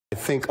I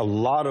think a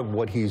lot of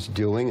what he's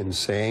doing and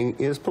saying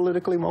is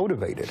politically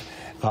motivated.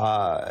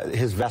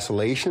 His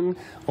vacillation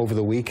over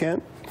the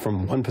weekend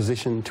from one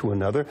position to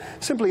another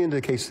simply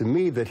indicates to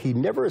me that he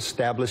never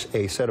established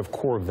a set of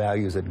core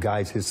values that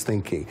guides his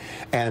thinking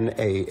and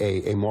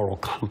a moral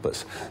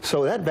compass.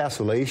 So that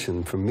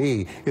vacillation for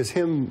me is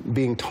him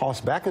being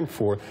tossed back and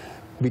forth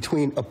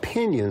between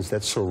opinions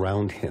that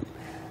surround him.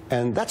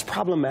 And that's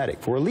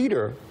problematic. For a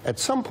leader, at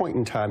some point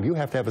in time, you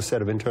have to have a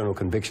set of internal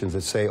convictions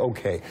that say,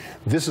 okay,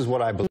 this is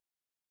what I believe.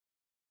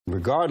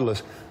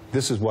 Regardless,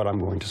 this is what I'm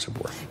going to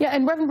support. Yeah,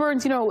 and Reverend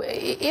Burns, you know,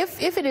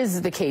 if it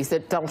is the case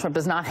that Donald Trump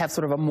does not have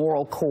sort of a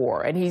moral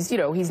core, and he's, you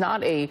know, he's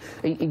not a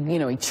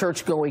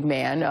church-going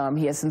man.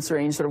 He has some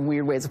strange sort of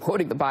weird ways of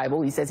quoting the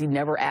Bible. He says he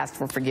never asked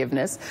for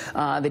forgiveness,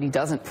 that he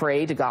doesn't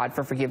pray to God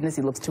for forgiveness.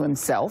 He looks to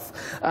himself.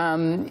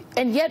 And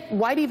yet,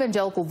 white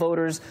evangelical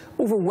voters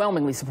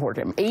overwhelmingly support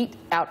him, 8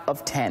 out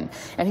of 10.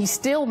 And he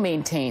still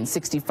maintains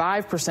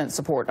 65%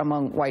 support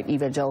among white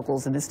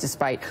evangelicals, and this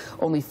despite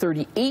only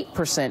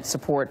 38%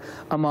 support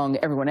among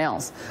everyone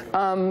else.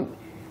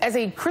 As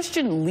a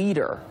Christian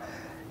leader,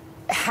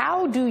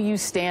 how do you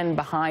stand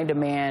behind a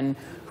man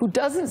who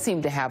doesn't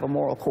seem to have a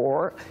moral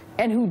core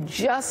and who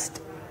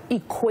just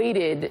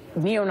equated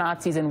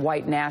neo-Nazis and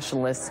white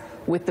nationalists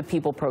with the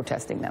people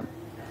protesting them?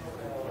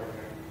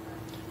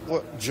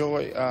 Well,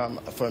 Joy,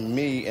 for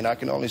me, and I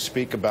can only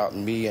speak about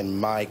me and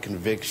my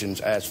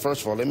convictions as,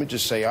 first of all, let me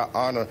just say I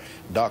honor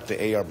Dr.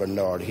 A.R.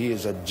 Bernard. He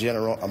is a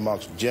general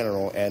amongst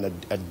general and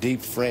a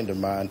deep friend of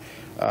mine,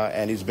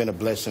 and he's been a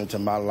blessing to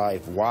my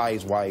life,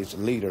 wise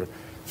leader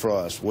for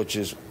us, which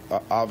is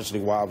obviously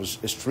why I was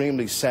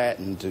extremely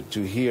saddened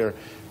to hear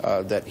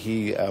that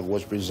he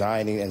was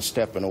resigning and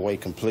stepping away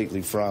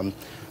completely from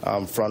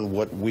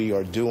what we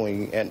are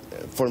doing. And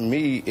for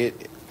me,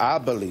 I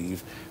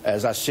believe,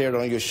 as I shared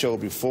on your show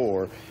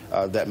before,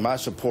 that my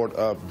support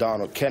of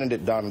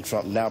candidate Donald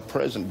Trump, now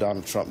President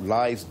Donald Trump,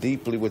 lies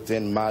deeply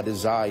within my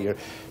desire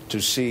to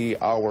see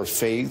our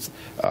faith,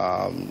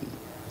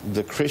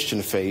 the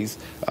Christian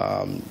faith,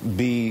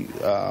 be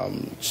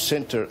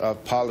center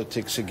of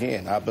politics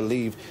again. I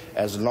believe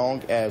as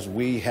long as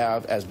we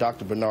have, as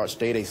Dr. Bernard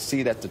stated, a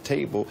seat at the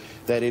table,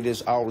 that it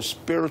is our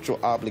spiritual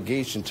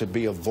obligation to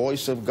be a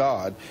voice of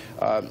God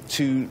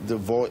to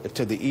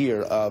the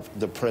ear of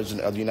the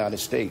President of the United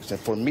States. And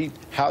for me,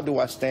 how do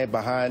I stand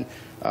behind,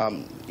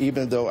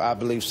 even though I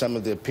believe some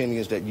of the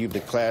opinions that you've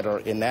declared are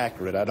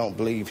inaccurate? I don't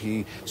believe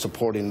he's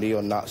supporting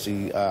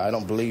neo-Nazi. I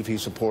don't believe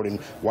he's supporting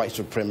white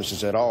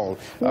supremacists at all.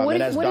 What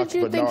did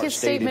you think his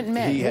statement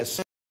meant? He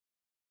has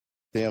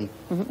them.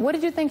 What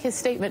did you think his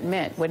statement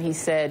meant when he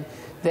said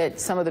that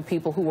some of the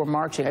people who were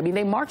marching, I mean,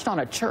 they marched on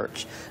a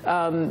church.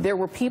 There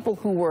were people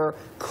who were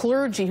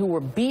clergy who were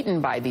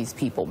beaten by these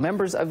people.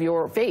 Members of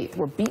your faith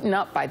were beaten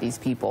up by these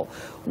people.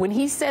 When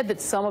he said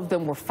that some of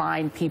them were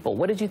fine people,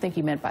 what did you think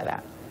he meant by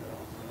that?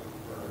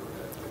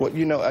 Well,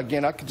 you know,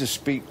 again, I could just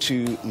speak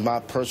to my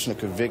personal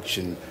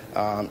conviction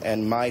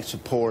and my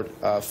support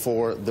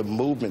for the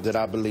movement that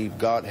I believe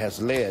God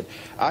has led.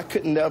 I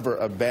could never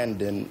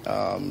abandon,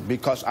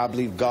 because I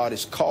believe God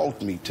has called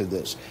me to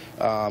this.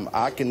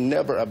 I can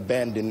never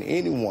abandon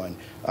anyone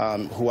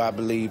who I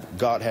believe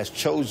God has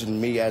chosen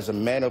me as a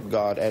man of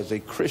God, as a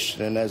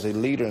Christian, and as a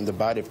leader in the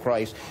body of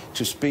Christ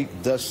to speak,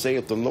 thus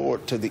saith the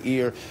Lord, to the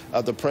ear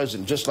of the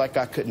President. Just like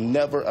I could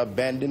never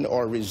abandon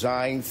or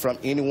resign from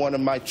any one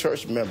of my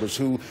church members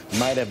who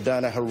might have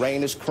done a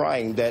heinous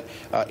crime that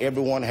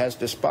everyone has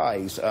despised.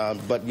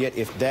 But yet,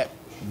 if that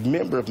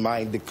member of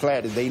mine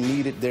declared that they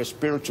needed their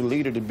spiritual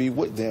leader to be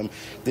with them,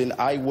 then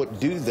I would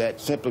do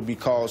that simply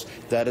because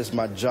that is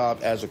my job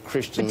as a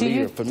Christian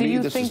leader. For me,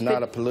 this is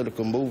not a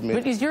political movement.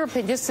 But is your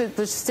opinion, just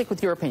to stick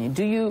with your opinion,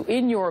 do you,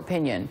 in your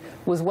opinion,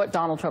 was what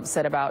Donald Trump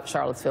said about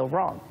Charlottesville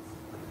wrong?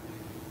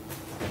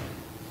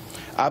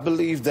 I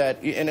believe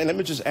that, and let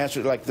me just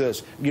answer it like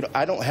this. You know,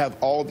 I don't have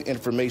all the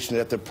information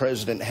that the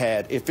president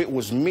had. If it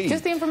was me,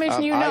 just the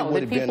information you know,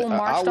 that people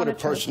marched I would on have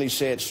personally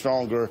said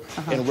stronger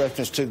in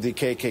reference to the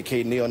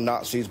KKK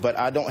neo-Nazis, but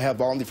I don't have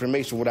all the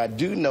information. What I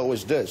do know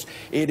is this: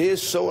 it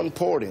is so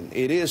important.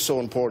 It is so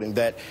important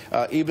that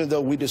even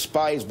though we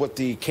despise what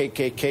the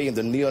KKK and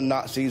the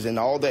neo-Nazis and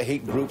all the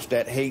hate groups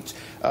that hates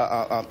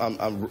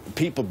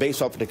people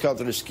based off of the color of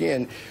their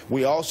skin,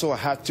 we also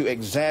have to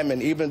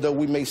examine, even though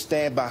we may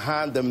stand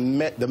behind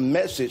the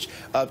message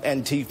of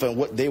Antifa and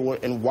what they were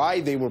and why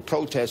they were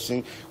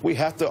protesting, we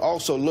have to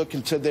also look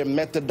into their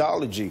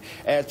methodology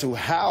as to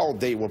how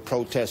they were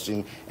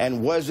protesting,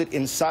 and was it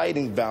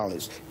inciting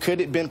violence? Could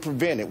it have been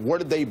prevented?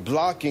 What are they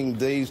blocking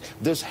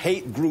this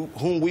hate group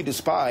whom we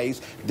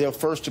despise their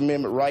First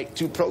Amendment right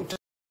to protest?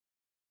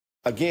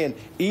 Again,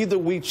 either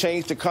we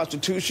change the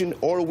Constitution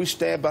or we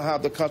stand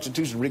behind the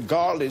Constitution,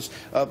 regardless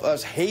of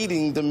us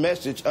hating the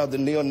message of the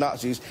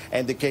neo-Nazis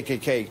and the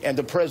KKK. And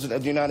the President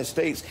of the United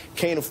States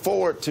can't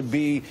afford to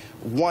be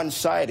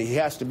one-sided. He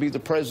has to be the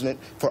president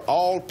for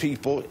all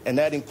people, and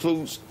that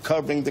includes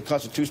covering the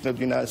Constitution of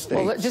the United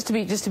States. Well, just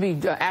to be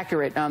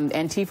accurate,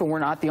 Antifa were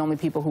not the only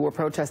people who were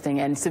protesting,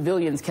 and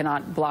civilians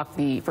cannot block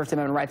the First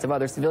Amendment rights of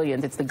other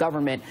civilians. It's the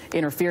government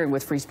interfering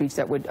with free speech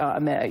that would,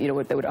 that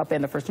would upend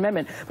the First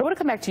Amendment. But I want to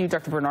come back to you,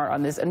 Dr. Bernard,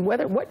 on this, and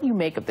what you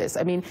make of this.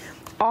 I mean,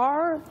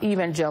 are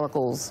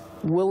evangelicals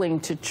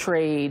willing to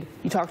trade?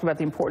 You talked about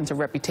the importance of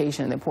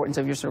reputation, the importance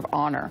of your sort of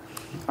honor.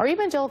 Are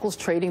evangelicals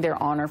trading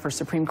their honor for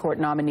Supreme Court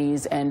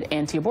nominees and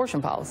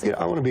anti-abortion policy? Yeah,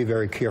 I want to be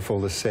very careful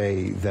to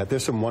say that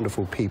there's some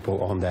wonderful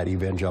people on that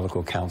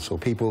evangelical council,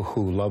 people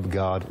who love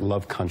God,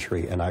 love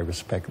country, and I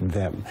respect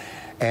them.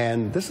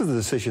 And this is a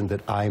decision that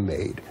I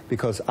made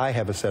because I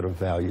have a set of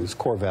values,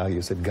 core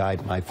values that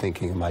guide my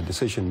thinking and my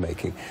decision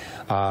making.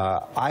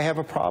 I have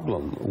a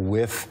problem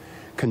with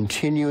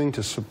continuing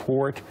to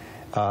support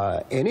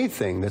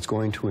anything that's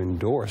going to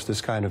endorse this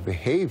kind of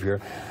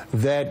behavior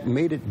that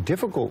made it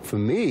difficult for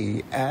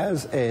me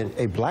as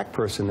a black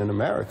person in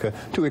America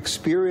to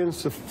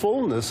experience the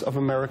fullness of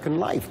American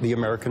life, the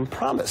American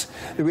promise.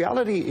 The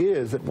reality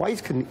is that whites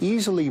can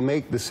easily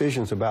make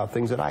decisions about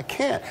things that I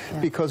can't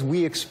because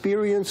we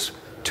experience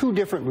two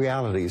different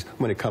realities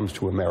when it comes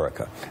to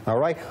America. All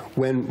right?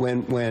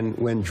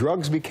 When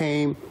drugs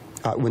became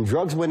when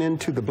drugs went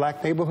into the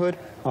black neighborhood,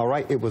 all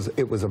right, it was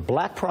a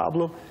black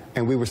problem,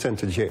 and we were sent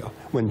to jail.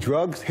 When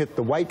drugs hit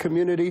the white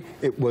community,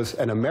 it was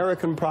an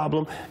American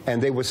problem,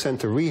 and they were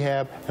sent to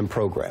rehab and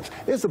programs.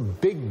 There's a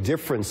big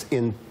difference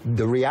in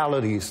the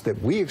realities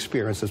that we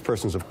experience as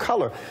persons of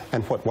color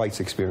and what whites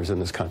experience in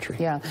this country.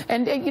 Yeah,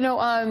 and you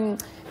know,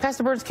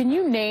 Pastor Burns, can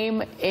you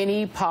name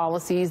any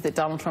policies that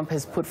Donald Trump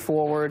has put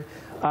forward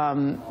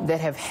that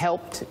have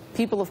helped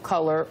people of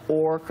color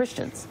or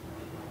Christians?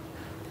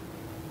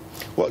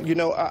 Well, you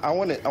know, I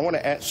want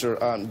to answer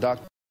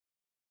Dr.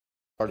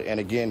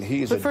 And again,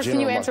 he is but first, a can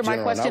you general, answer my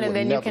question, and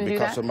then you can do that?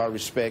 Because of my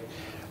respect,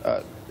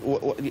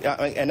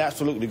 and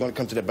absolutely going to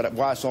come to that. But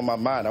why it's on my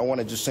mind, I want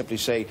to just simply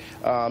say,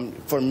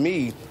 for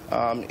me,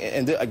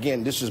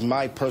 again, this is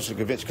my personal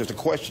conviction, because the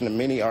question that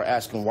many are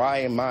asking, why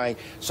am I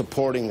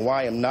supporting,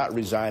 why I'm not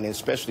resigning,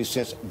 especially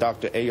since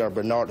Dr. A.R.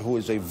 Bernard, who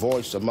is a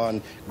voice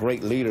among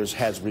great leaders,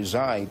 has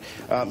resigned.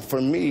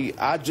 For me,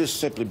 I just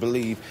simply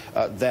believe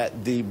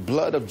that the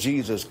blood of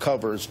Jesus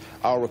covers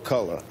our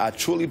color. I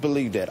truly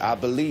believe that. I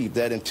believe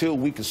that until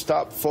we can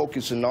stop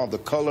focusing on the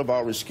color of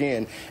our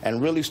skin and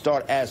really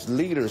start as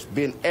leaders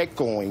being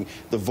echoing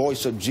the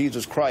voice of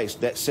Jesus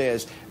Christ that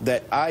says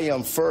that I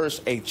am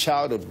first a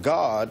child of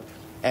God,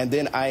 and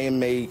then I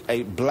am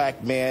a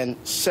black man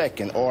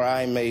second, or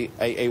I'm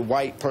a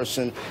white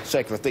person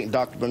second. I think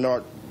Dr.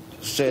 Bernard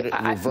said it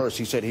in reverse.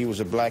 He said he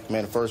was a black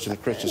man first and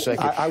a Christian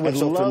second. I would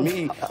so love... for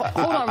me,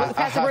 hold on,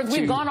 Pastor Burns,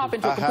 we've gone off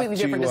into a completely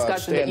different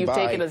discussion that you've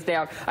taken us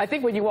down. I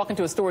think when you walk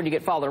into a store and you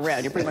get followed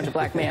around, you're pretty much a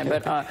black man.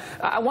 But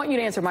I want you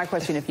to answer my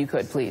question, if you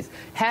could, please.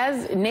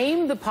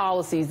 Name the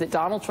policies that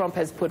Donald Trump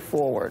has put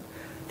forward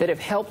that have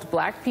helped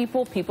black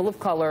people, people of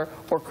color,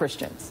 or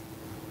Christians.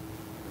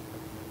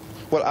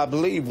 Well, I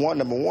believe,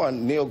 number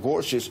one, Neil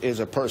Gorsuch is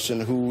a person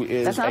who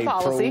is a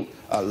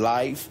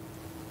pro-life.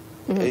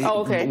 Mm-hmm.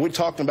 Oh, okay. We're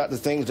talking about the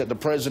things that the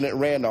president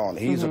ran on.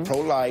 He's a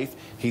pro-life.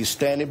 He's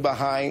standing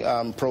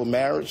behind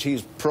pro-marriage.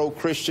 He's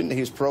pro-Christian.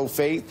 He's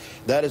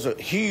pro-faith. That is a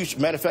huge,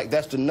 matter of fact,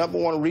 that's the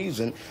 #1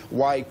 reason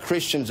why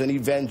Christians and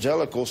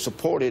evangelicals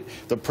supported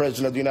the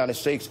president of the United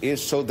States,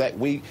 is so that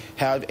we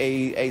have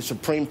a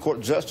Supreme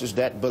Court justice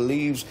that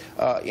believes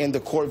in the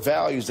core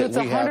values that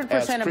we have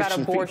as Christian people. So it's 100% about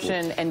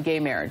abortion and gay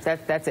marriage.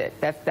 That's it.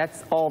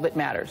 That's all that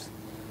matters.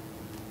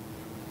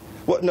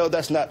 Well, no,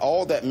 that's not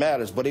all that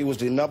matters, but it was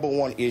the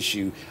 #1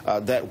 issue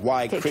that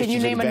why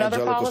Christians and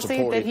evangelicals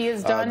supported that he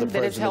has done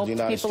that has helped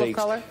people of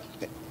color?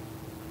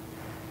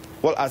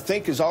 Well, I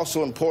think it's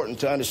also important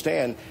to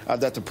understand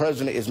that the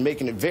president is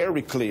making it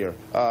very clear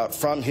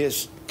from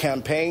his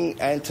campaign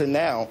and to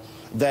now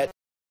that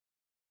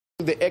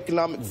the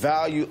economic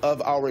value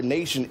of our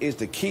nation is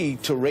the key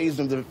to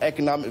raising the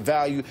economic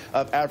value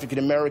of African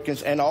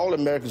Americans and all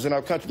Americans in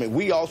our country.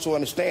 We also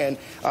understand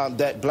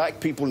that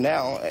black people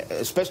now,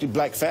 especially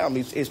black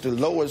families, is the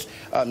lowest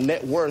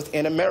net worth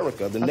in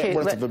America. The net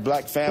worth of a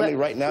black family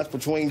right now is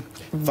between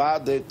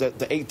 $5,000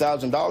 to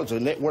 $8,000. The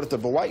net worth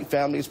of a white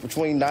family is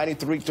between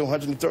 $93,000 to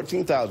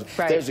 $113,000.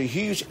 Right. There's a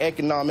huge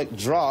economic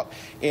drop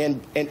in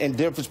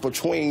difference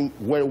between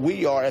where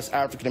we are as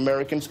African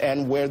Americans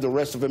and where the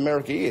rest of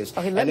America is.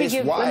 Okay, That's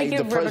why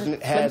the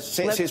president has,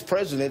 since his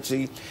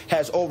presidency,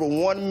 has over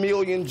 1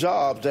 million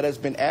jobs that has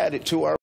been added to our